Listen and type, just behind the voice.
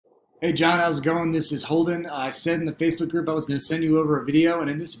Hey John, how's it going? This is Holden. I said in the Facebook group I was going to send you over a video,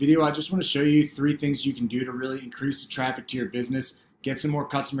 and in this video I just want to show you 3 things you can do to really increase the traffic to your business, get some more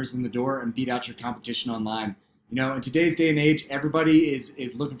customers in the door, and beat out your competition online. You know, in today's day and age, everybody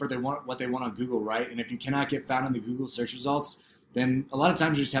is looking for what they want on Google, right? And if you cannot get found in the Google search results, then a lot of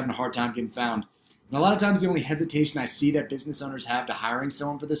times you're just having a hard time getting found. And a lot of times the only hesitation I see that business owners have to hiring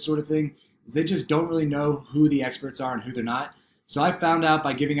someone for this sort of thing is they just don't really know who the experts are and who they're not. So I found out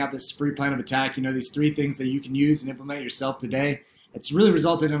by giving out this free plan of attack, you know, these 3 things that you can use and implement yourself today. It's really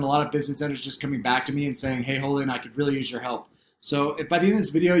resulted in a lot of business owners just coming back to me and saying, hey, Holden, I could really use your help. So if by the end of this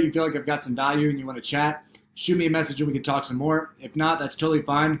video you feel like I've got some value and you want to chat, shoot me a message and we can talk some more. If not, that's totally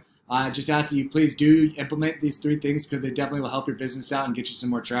fine. I just ask that you please do implement these 3 things because they definitely will help your business out and get you some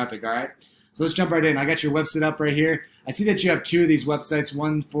more traffic, all right? So let's jump right in. I got your website up right here. I see that you have 2 of these websites,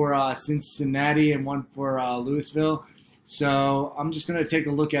 one for Cincinnati and one for Louisville. So I'm just going to take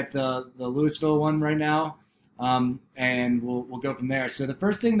a look at the Louisville one right now, and we'll go from there. So the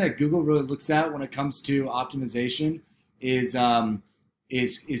first thing that Google really looks at when it comes to optimization is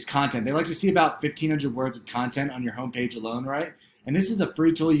content. They like to see about 1,500 words of content on your homepage alone, right? And this is a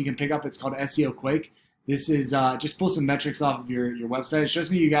free tool you can pick up. It's called SEO Quake. This is just pull some metrics off of your website. It shows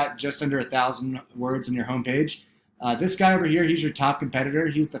me you got just under 1,000 words on your homepage. This guy over here, he's your top competitor.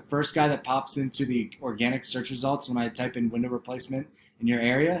 He's the first guy that pops into the organic search results when I type in window replacement in your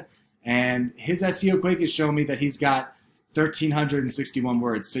area. And his SEO Quake is showing me that he's got 1,361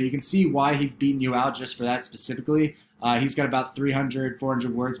 words. So you can see why he's beating you out just for that specifically. He's got about 300,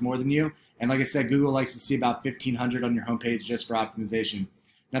 400 words more than you. And like I said, Google likes to see about 1,500 on your homepage just for optimization.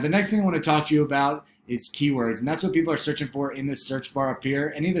 Now the next thing I want to talk to you about is keywords. And that's what people are searching for in this search bar up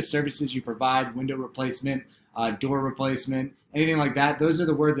here. Any of the services you provide, window replacement, door replacement, anything like that, those are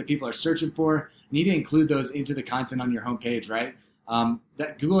the words that people are searching for. You need to include those into the content on your homepage, right?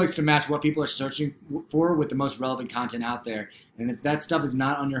 That Google likes to match what people are searching for with the most relevant content out there. And if that stuff is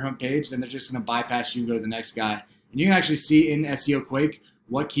not on your homepage, then they're just going to bypass you and go to the next guy. And you can actually see in SEO Quake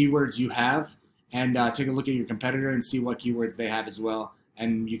what keywords you have and take a look at your competitor and see what keywords they have as well.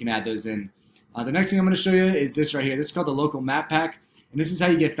 And you can add those in. The next thing I'm going to show you is this right here. This is called the local map pack. And this is how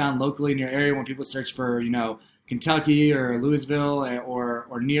you get found locally in your area when people search for, you know, Kentucky or Louisville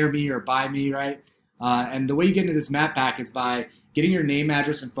or near me or by me, right? And the way you get into this map pack is by getting your name,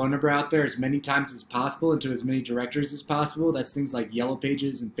 address, and phone number out there as many times as possible into as many directories as possible. That's things like Yellow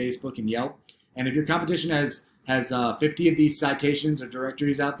Pages and Facebook and Yelp. And if your competition has 50 of these citations or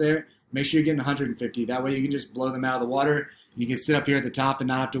directories out there, make sure you're getting 150. That way you can just blow them out of the water. You can sit up here at the top and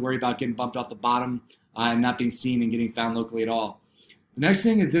not have to worry about getting bumped off the bottom and not being seen and getting found locally at all. The next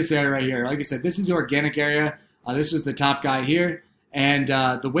thing is this area right here. Like I said, this is the organic area. This was the top guy here. And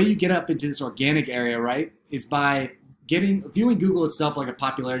the way you get up into this organic area, right, is by viewing Google itself like a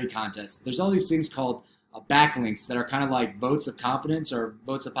popularity contest. There's all these things called backlinks that are kind of like votes of confidence or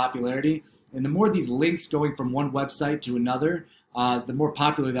votes of popularity. And the more these links going from one website to another, the more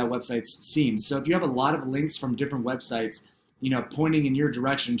popular that website seems. So if you have a lot of links from different websites, you know, pointing in your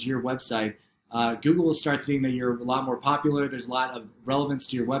direction to your website, Google will start seeing that you're a lot more popular. There's a lot of relevance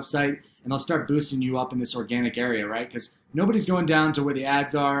to your website, and they'll start boosting you up in this organic area, right? Because nobody's going down to where the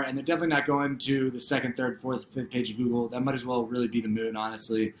ads are, and they're definitely not going to the 2nd, 3rd, 4th, 5th page of Google. That might as well really be the moon,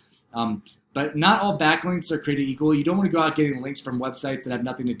 honestly. But not all backlinks are created equal. You don't want to go out getting links from websites that have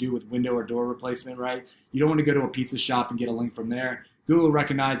nothing to do with window or door replacement, right? You don't want to go to a pizza shop and get a link from there. Google will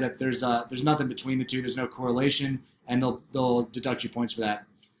recognize that there's nothing between the two. There's no correlation, and they'll deduct you points for that.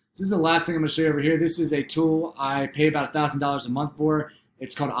 So this is the last thing I'm going to show you over here. This is a tool I pay about $1,000 a month for.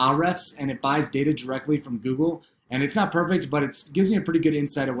 It's called Ahrefs, and it buys data directly from Google. And it's not perfect, but it gives me a pretty good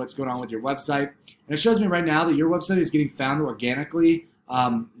insight of what's going on with your website. And it shows me right now that your website is getting found organically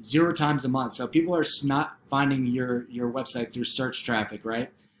 0 times a month. So people are not finding your website through search traffic,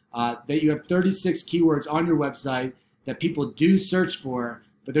 right? That you have 36 keywords on your website that people do search for,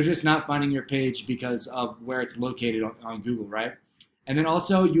 but they're just not finding your page because of where it's located on Google, right? And then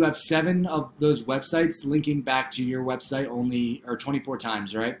also you have 7 of those websites linking back to your website only, or 24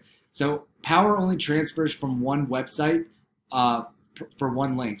 times, right? So power only transfers from one website for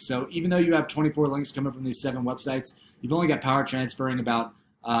one link. So even though you have 24 links coming from these 7 websites, you've only got power transferring about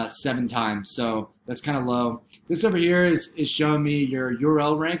 7 times. So that's kind of low. This over here is showing me your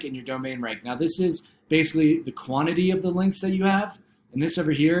URL rank and your domain rank. Now this is basically the quantity of the links that you have. And this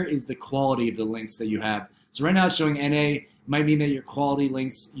over here is the quality of the links that you have. So right now it's showing NA. Might mean that your quality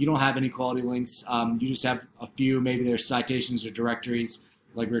links, you don't have any quality links. You just have a few, maybe there's citations or directories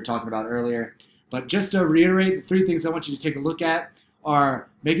like we were talking about earlier. But just to reiterate, the 3 things I want you to take a look at are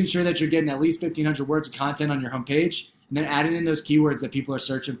making sure that you're getting at least 1,500 words of content on your homepage. and then adding in those keywords that people are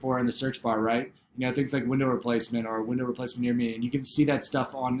searching for in the search bar, right? You know, things like window replacement or window replacement near me, and you can see that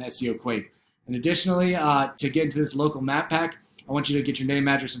stuff on SEO Quake. And additionally, to get into this local map pack, I want you to get your name,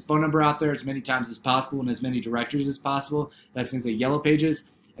 address, and phone number out there as many times as possible in as many directories as possible. That's things like yellow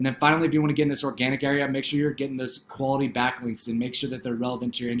pages. And then finally, if you want to get in this organic area, make sure you're getting those quality backlinks and make sure that they're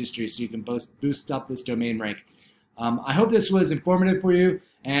relevant to your industry so you can boost up this domain rank. I hope this was informative for you.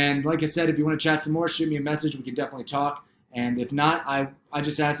 And like I said, if you want to chat some more, shoot me a message. We can definitely talk. And if not, I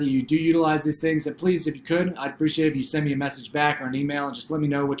just ask that you do utilize these things. And please, if you could, I'd appreciate it if you send me a message back or an email and just let me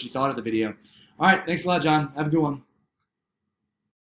know what you thought of the video. All right, thanks a lot, John. Have a good one.